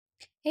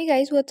Hey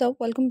guys, what's up?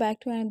 Welcome back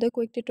to another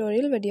quick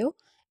tutorial video.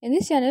 In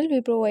this channel,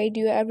 we provide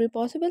you every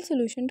possible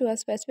solution to a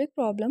specific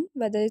problem,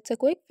 whether it's a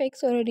quick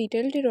fix or a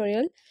detailed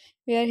tutorial.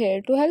 We are here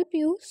to help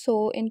you.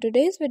 So, in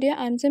today's video,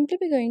 I'm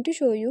simply going to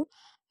show you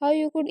how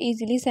you could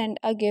easily send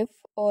a GIF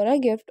or a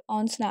gift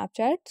on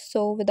Snapchat.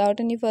 So, without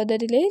any further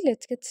delay,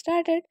 let's get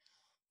started.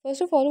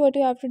 First of all, what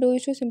you have to do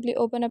is to simply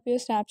open up your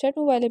Snapchat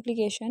mobile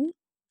application.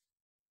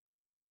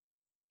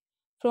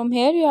 From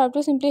here, you have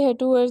to simply head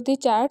towards the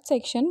chat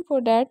section.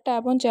 For that,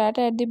 tap on chat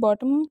at the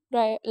bottom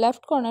right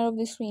left corner of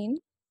the screen.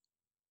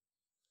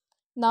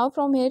 Now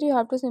from here, you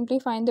have to simply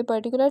find the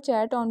particular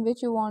chat on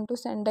which you want to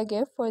send a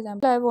gift. For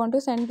example, I want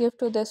to send gift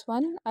to this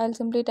one. I'll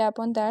simply tap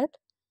on that.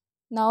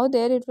 Now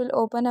there it will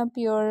open up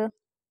your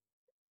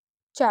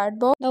chat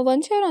box. Now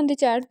once you're on the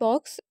chat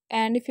box,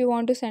 and if you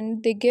want to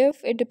send the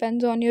gif, it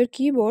depends on your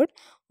keyboard.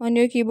 On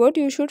your keyboard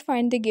you should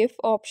find the gif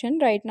option.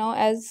 Right now,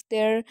 as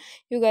there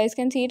you guys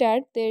can see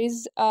that there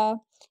is a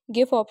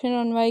gif option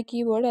on my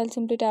keyboard. I'll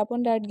simply tap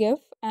on that gif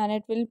and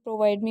it will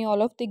provide me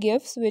all of the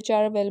gifs which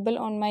are available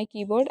on my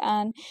keyboard.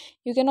 And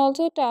you can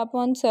also tap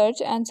on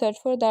search and search.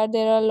 For that,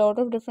 there are a lot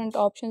of different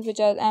options which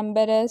are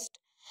embarrassed,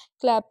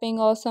 clapping,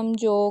 or some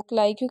joke.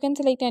 Like, you can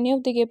select any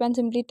of the gif and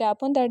simply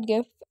tap on that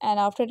gif, and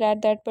after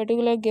that, that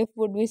particular gif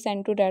would be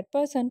sent to that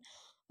person.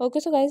 Okay,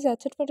 so guys,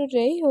 that's it for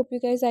today. Hope you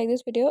guys like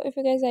this video. If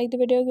you guys like the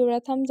video, give it a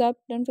thumbs up.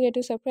 Don't forget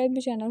to subscribe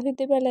the channel, hit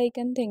the bell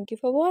icon. Thank you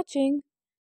for watching.